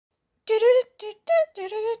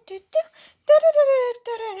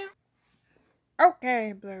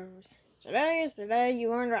Okay, Blues. Today is the day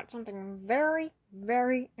you learned about something very,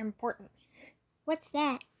 very important. What's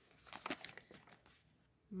that?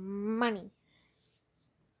 Money.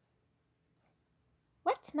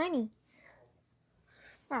 What's money?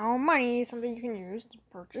 Well, money is something you can use to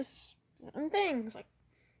purchase certain things like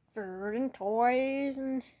food and toys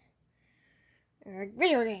and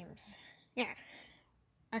video games. Yeah.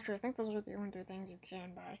 Actually, I think those are the only two things you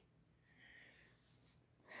can buy.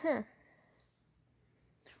 Huh.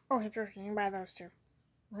 Oh, sure, you can buy those too.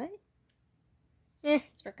 What?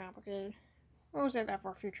 It's a bit complicated. We'll save that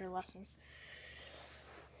for a future lesson.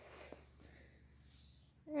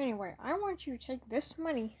 Anyway, I want you to take this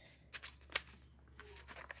money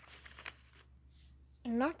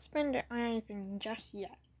and not spend it on anything just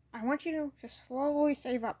yet. I want you to just slowly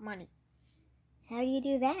save up money. How do you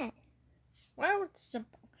do that? Well, it's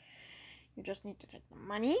simple. You just need to take the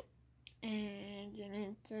money and you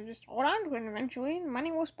need to just hold on to it, and eventually the money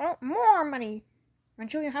will sprout more money.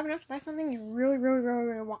 Eventually you have enough to buy something you really, really, really,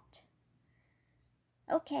 really want.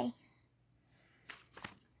 Okay.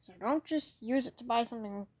 So don't just use it to buy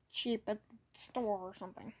something cheap at the store or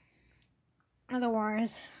something.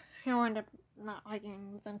 Otherwise, you'll end up not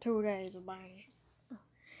liking within 2 days of buying it.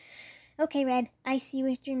 Okay, Red. I see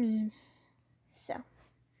what you mean. So.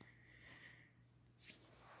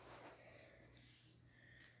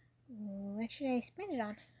 What should I spend it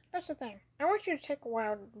on? That's the thing. I want you to take a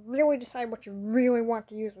while to really decide what you really want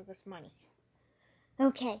to use with this money.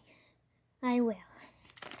 Okay. I will.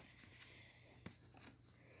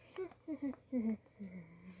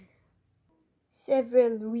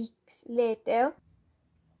 Several weeks later.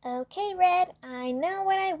 Okay, Red. I know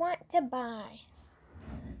what I want to buy.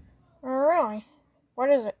 Really? What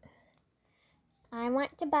is it? I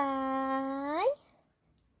want to buy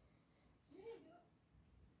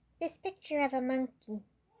this picture of a monkey.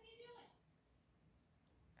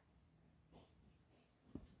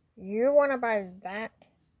 You want to buy that?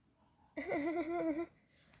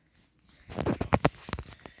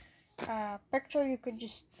 Picture you could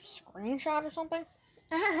just screenshot or something?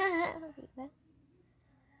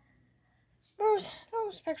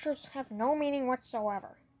 Those pictures have no meaning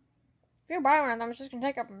whatsoever. If you buy one of them, it's just going to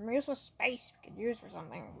take up useless space you could use for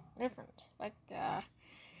something different. Like,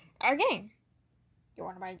 a game. You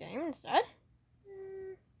want to buy a game instead?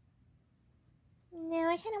 No,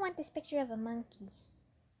 I kind of want this picture of a monkey.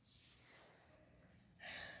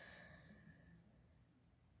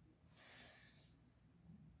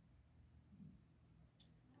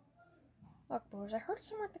 Look, Booze, I heard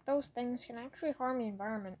somewhere that those things can actually harm the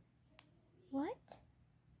environment. What?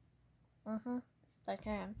 They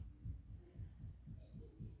can.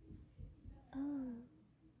 Oh.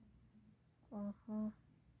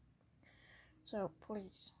 So,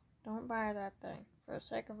 please, don't buy that thing for the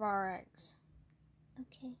sake of our eggs.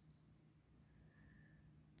 Okay.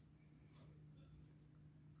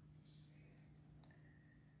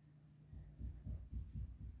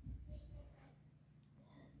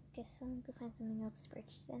 Guess I'll go find something else to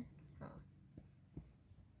purchase then.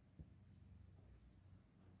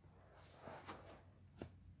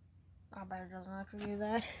 I bet it doesn't actually do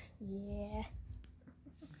that. Yeah.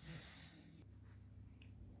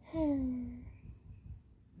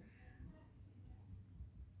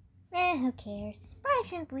 Who cares? Probably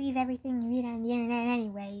shouldn't believe everything you read on the internet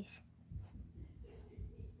anyways.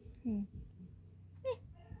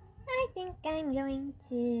 I think I'm going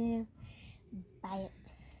to buy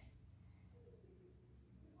it.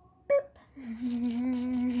 Boop.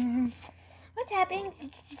 What's happening?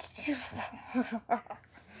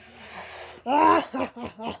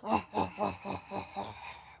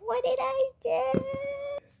 What did I do?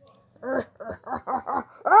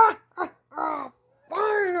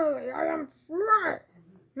 Finally, I am free!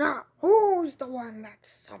 Now, who's the one that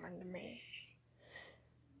summoned me?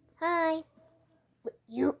 Hi.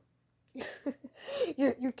 You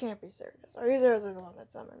can't be serious. Are you seriously the one that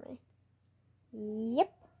summoned me?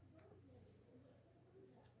 Yep.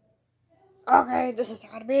 Okay, this has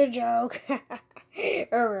got to be a joke. I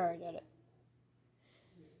really did it.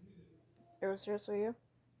 It was seriously you?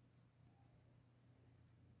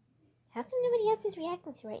 How come nobody else is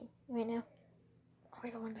reacting to it right now?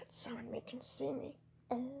 Only the one that summoned me can see me.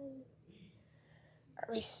 Oh. At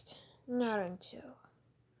least, not until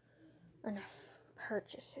enough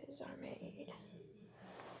purchases are made.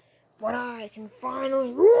 When I can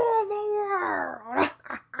finally rule the world!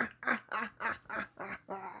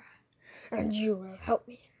 And you will help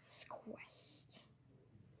me in this quest.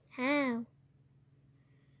 How?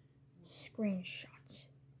 Screenshots.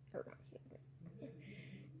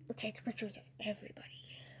 take pictures of everybody,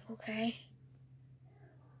 okay?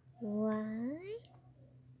 Why?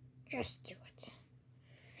 Just do it.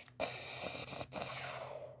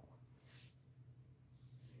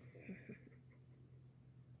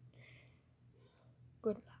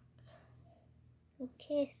 Good luck.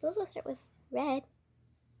 Okay, I suppose I'll start with Red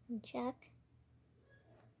and Chuck.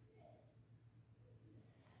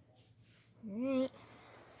 Alright.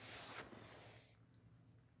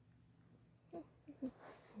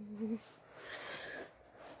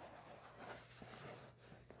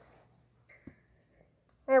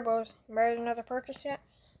 Here, Bose. Made another purchase yet?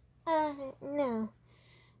 No.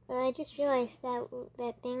 I just realized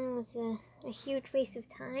that thing was a huge waste of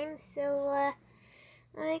time, so,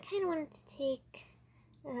 I kind of wanted to take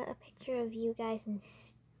a picture of you guys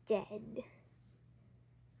instead.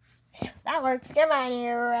 That works. Get out of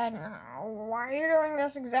here, Red. Why are you doing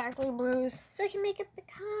this exactly, Blues? So I can make up the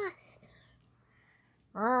cost.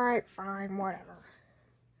 Alright, fine, whatever.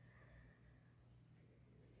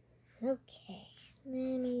 Okay, let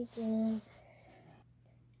me just...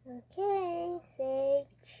 Okay, say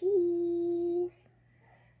cheese.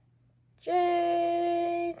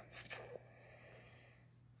 Cheese.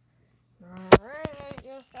 Alright,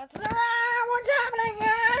 yes, that's what's happening.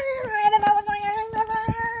 I don't know what's going on.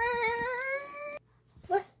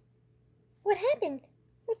 What happened?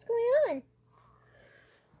 What's going on?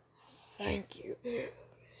 Thank you,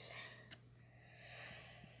 Blues.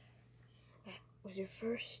 That was your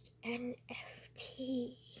first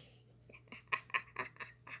NFT.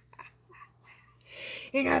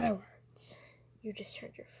 In other words, you just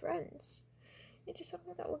turned your friends into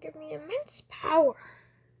something that will give me immense power.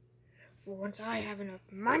 For once I have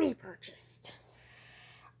enough money purchased,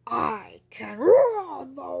 I can rule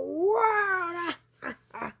the world.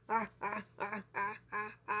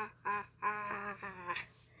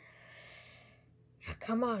 Now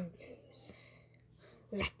come on, Blues.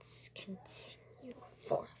 Let's continue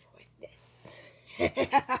forth with this.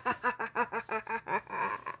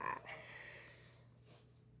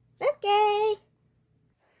 Okay.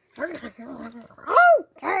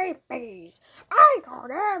 Okay, bees. I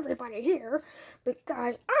called everybody here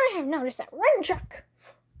because I have noticed that Red and Chuck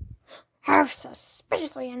have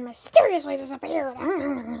suspiciously and mysteriously disappeared.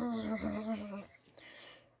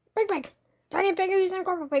 Big Pig, Tiny Piggies, and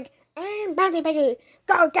Corporal Pig, and Bouncy Piggy.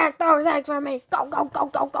 Go get those eggs for me. Go, go, go,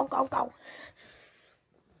 go, go, go, go.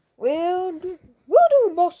 Will do,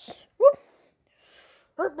 boss. Whoop.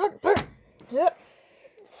 Yep.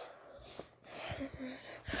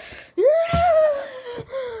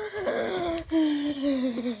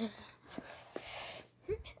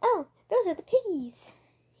 Oh, those are the piggies.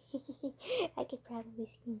 I could probably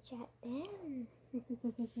screenshot them.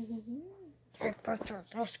 Take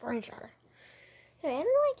pictures, no screenshot. Sorry, I don't know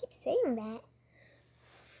why I keep saying that.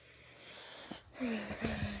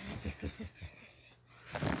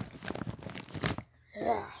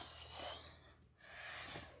 Yes.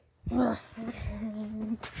 Oh,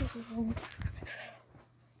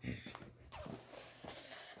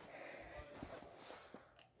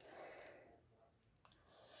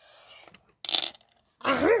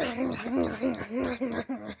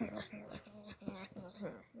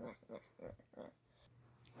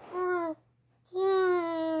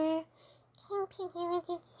 dear. Can people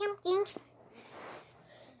do something?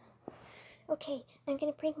 Okay, I'm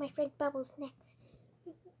gonna prank my friend Bubbles next.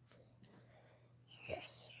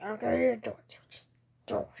 Yes, okay, do it. Just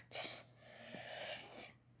do it.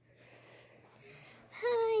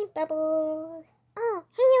 Hi, Bubbles. Oh,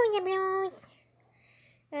 hello, Bubbles.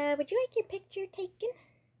 Would you like your picture taken?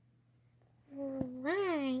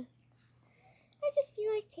 Why? I just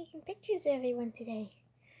feel like taking pictures of everyone today.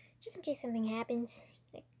 Just in case something happens.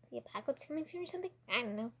 Like the apocalypse coming soon or something. I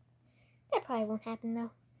don't know. That probably won't happen,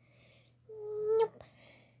 though. Nope.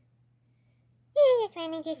 Yeah, that's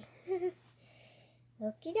fine, I guess.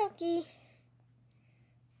 Okie dokie.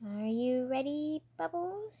 Are you ready,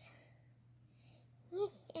 Bubbles?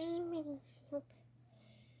 Yes, I'm ready. Nope.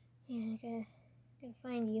 Yeah, I gotta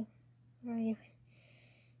find you. Where are you?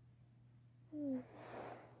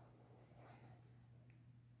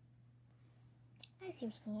 I see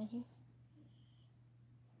what's going on here.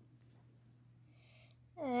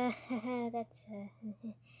 That's,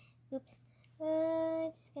 oops.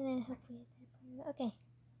 Just gonna hopefully hit that part. Okay.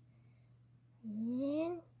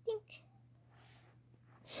 And think.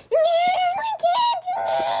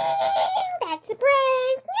 That's the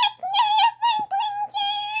prank!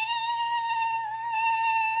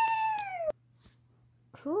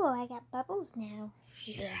 Cool, I got Bubbles now.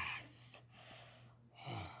 Yes.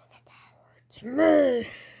 Oh, the power to me.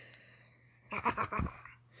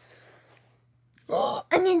 Oh,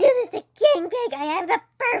 I'm gonna do Pig, I have the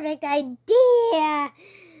perfect idea!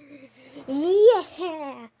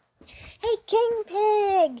 Yeah! Hey, King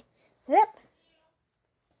Pig! Yep.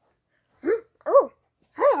 Oh,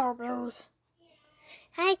 hello, Blues.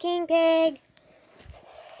 Hi, King Pig.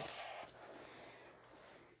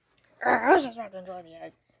 I was just about to enjoy the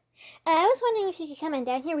eggs. I was wondering if you could come on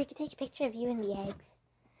down here. We could take a picture of you and the eggs.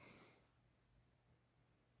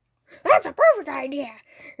 That's a perfect idea.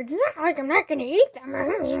 It's not like I'm not going to eat them.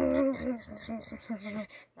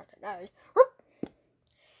 Not today.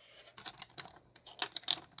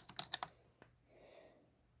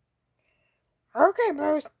 Okay,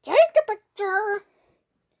 Blues, take a picture.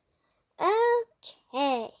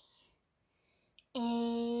 Okay.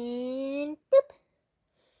 And boop.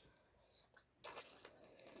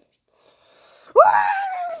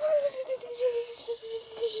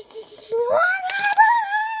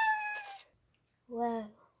 Whoa.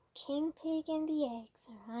 King Pig and the eggs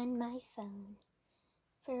are on my phone.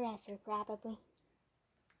 Forever, probably.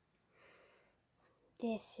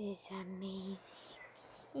 This is amazing.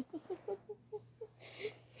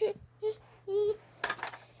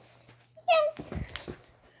 Yes!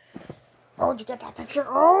 Oh, did you get that picture?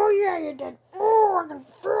 Oh, yeah, you did. Oh, I can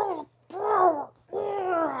feel the power.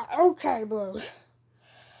 Yeah. Okay, Blues.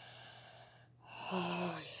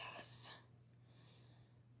 Oh, yes.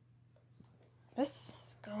 This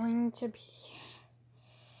is going to be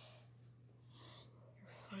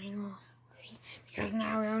your final hours, because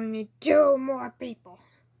now we only need 2 more people.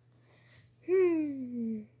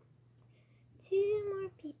 2 more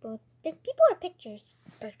people. The people are pictures.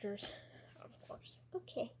 Pictures, of course.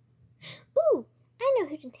 Okay. Ooh, I know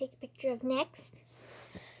who to take a picture of next.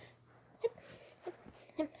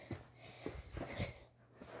 Hi,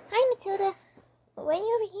 Matilda. Why are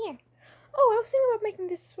you over here? Oh, I was thinking about making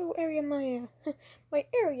this little area my my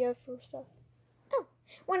area for stuff. Oh,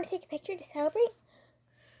 want to take a picture to celebrate?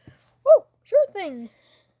 Oh, sure thing.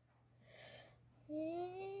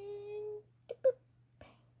 And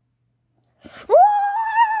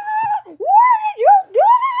What did you do?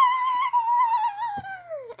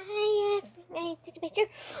 I took a picture.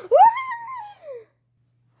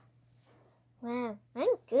 Wow,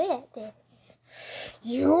 I'm good at this.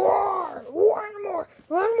 You are. One more.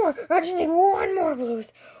 I just need one more,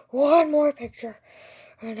 Blues. One more picture,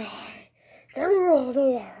 and I can rule the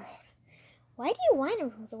world. Why do you want to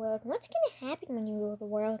rule the world? What's going to happen when you rule the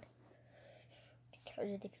world? To tell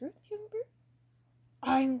you the truth, young bird,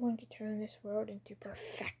 I'm going to turn this world into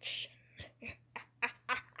perfection.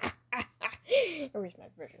 Or is my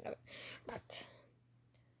version of it. But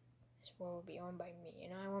this world will be owned by me,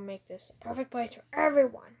 and I will make this a perfect place for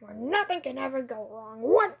everyone, where nothing can ever go wrong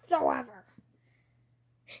whatsoever.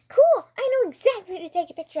 Cool! I know exactly who to take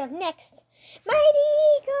a picture of next. Mighty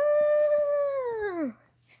Eagle!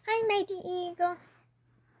 Hi, Mighty Eagle.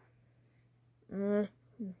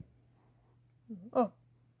 Oh,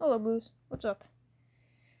 hello, Blues. What's up?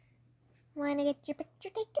 Want to get your picture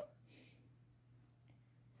taken?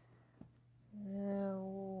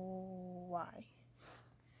 Why?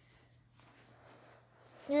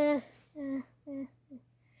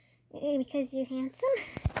 Because you're handsome?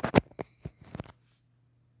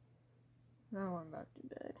 Now I'm about to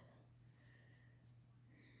bed.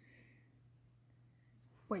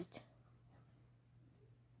 Wait.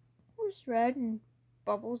 Where's Red and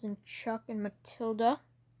Bubbles and Chuck and Matilda?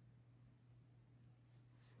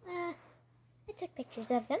 I took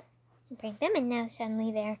pictures of them and pranked them, and now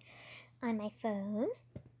suddenly they're on my phone.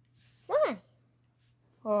 Why?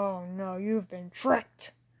 Oh no, you've been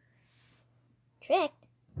tricked. Tricked?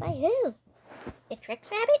 By who? The Tricks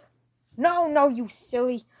Rabbit? No, you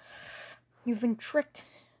silly. You've been tricked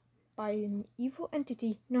by an evil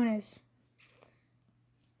entity known as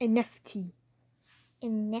Eneftiy.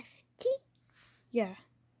 Eneftiy? Yeah,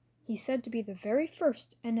 he's said to be the very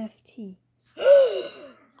first NFT.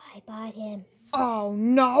 I bought him. Oh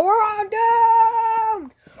no, we're all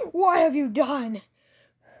doomed! What have you done?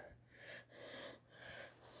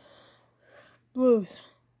 Blues,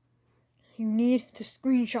 you need to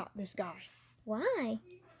screenshot this guy. Why?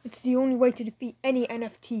 It's the only way to defeat any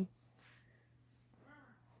NFT.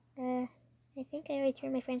 I think I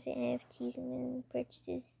returned my friends the NFTs and then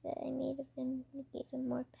purchases that I made of them. I gave them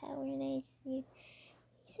more power, and he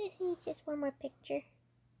says he needs just one more picture.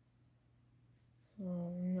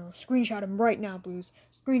 Oh no, screenshot him right now, Blues.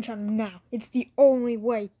 Screenshot him now. It's the only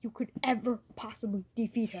way you could ever possibly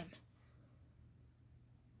defeat him.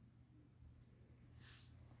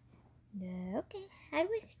 Okay, how do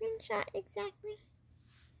I screenshot exactly?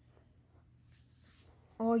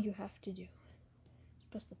 All you have to do is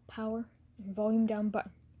press the power and volume down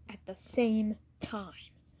button at the same time.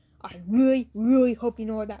 I really, really hope you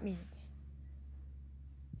know what that means.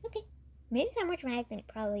 Okay. Made it sound more dramatic than it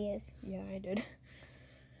probably is. Yeah, I did.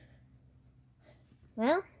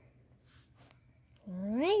 Well,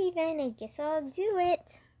 alrighty then, I guess I'll do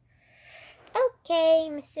it. Okay,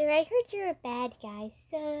 mister, I heard you're a bad guy,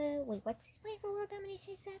 so... Wait, what's his plan for world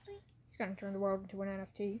domination exactly? He's gonna turn the world into an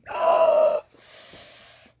NFT.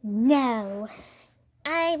 No,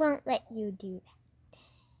 I won't let you do that.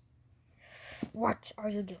 What are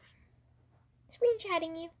you doing?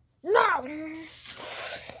 Screenshotting you. No!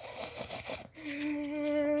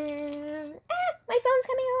 My phone's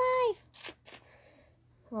coming alive.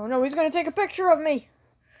 Oh no, he's gonna take a picture of me.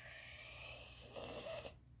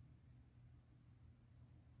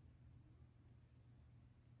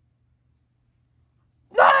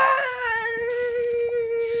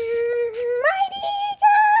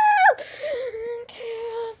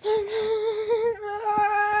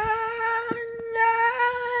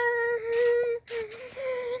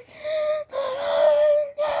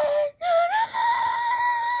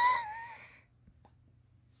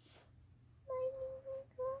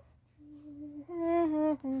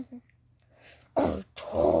 I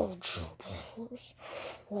told you, boys.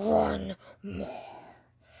 One more.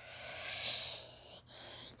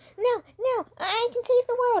 No, I can save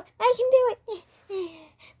the world. I can do it.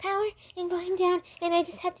 Power and going down, and I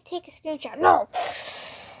just have to take a screenshot. No!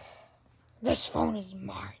 This phone is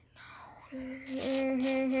mine now.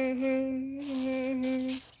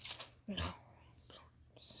 No.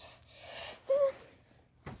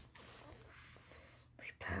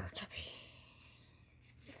 Prepare to be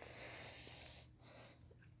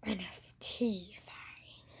Eneftiy.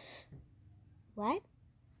 What?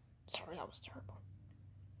 Sorry, that was terrible.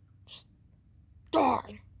 Just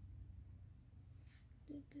die.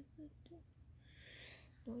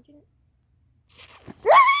 No, I didn't.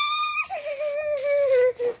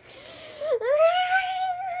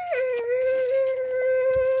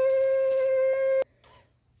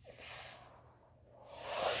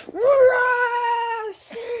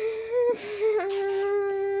 Yes!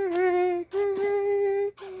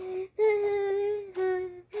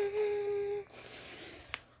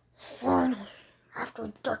 Finally,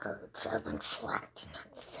 after decades, I've been trapped in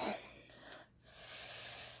that phone.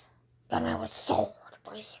 Then I was sold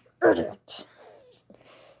by some idiot.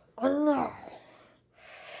 And now,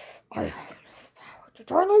 I have enough power to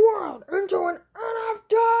turn the world into an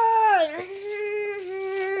NFT!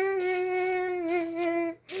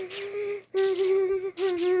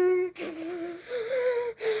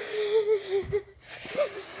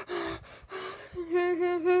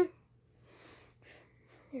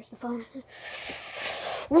 Here's the phone.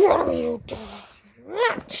 What are you doing?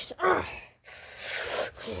 Yeah. Oh.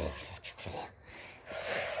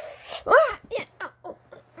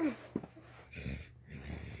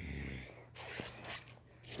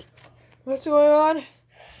 What's going on?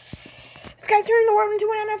 This guy's turning the world into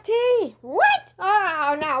an NFT! What?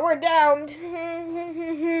 Oh, now we're doomed!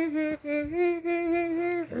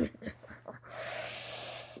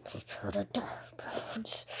 Prepare to die,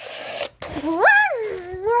 birds. Run!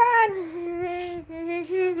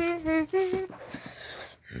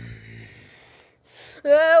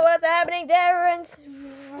 What's happening, Terrence?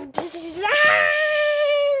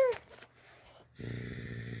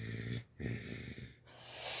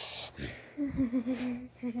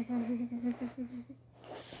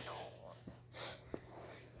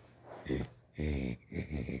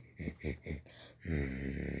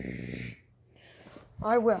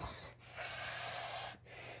 I will.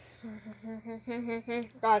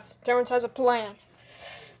 Guys, Terrence has a plan.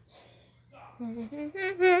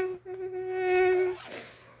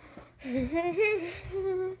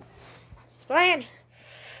 His plan.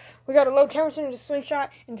 We gotta load Terrence into the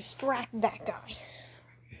slingshot and distract that guy.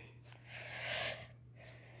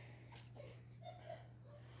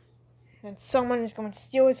 And someone is going to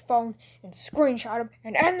steal his phone and screenshot him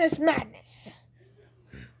and end this madness.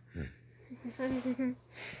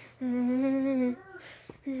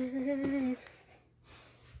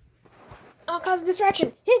 I'll cause a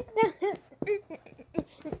distraction.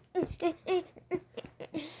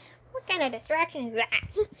 What kind of distraction is that?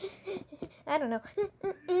 I don't know.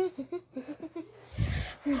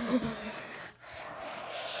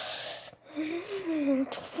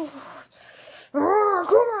 Oh,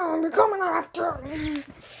 come on, we're coming after.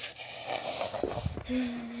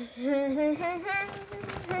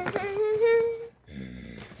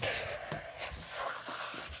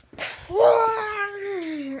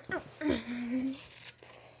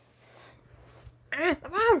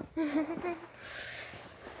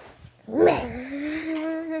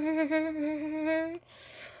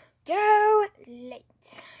 Too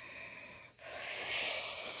late.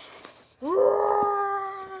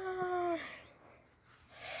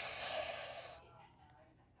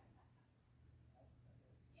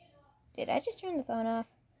 Turn the phone off.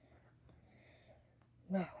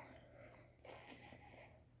 No.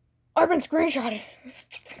 I've been screenshotted.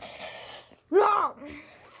 No!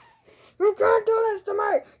 You can't do this to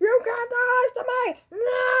me! You can't do this to me! No!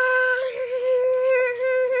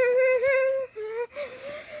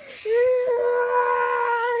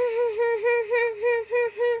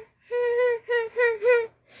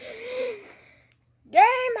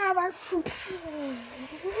 Game over!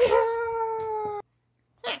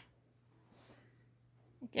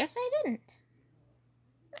 Guess I didn't.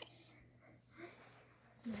 Nice.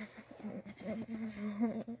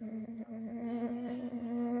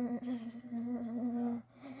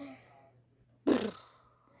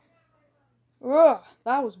 Ugh,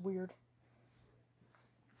 that was weird.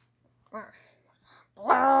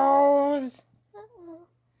 Blows.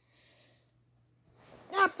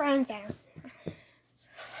 Not friends out.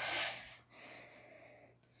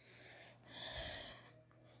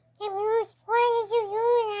 Why did you do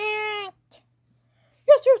that?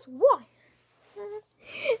 Yes, why?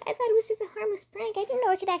 I thought it was just a harmless prank. I didn't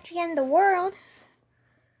know it could actually end the world.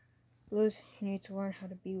 Blues, you need to learn how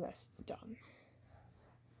to be less dumb.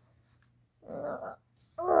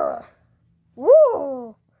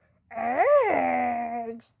 Woo!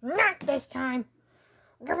 Eggs! Not this time!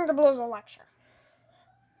 Give him the Blues a lecture.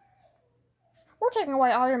 We're taking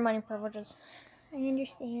away all your money privileges. I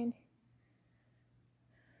understand.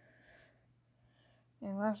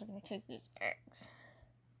 And we're also going to take these eggs.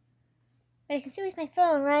 But I can still use my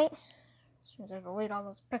phone, right? As soon as I delete all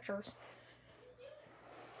those pictures.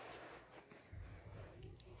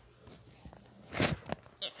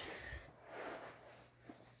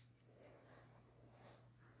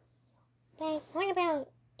 But what about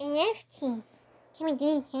Eneftiy? Can we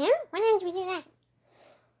delete him? Why not we do that?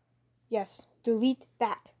 Yes, delete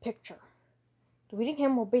that picture. Deleting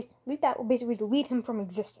him will basically delete him from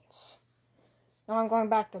existence. Now I'm going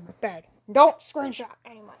back to bed. Don't screenshot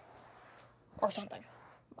anyone. Or something.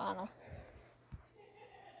 I don't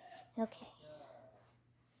know. Okay.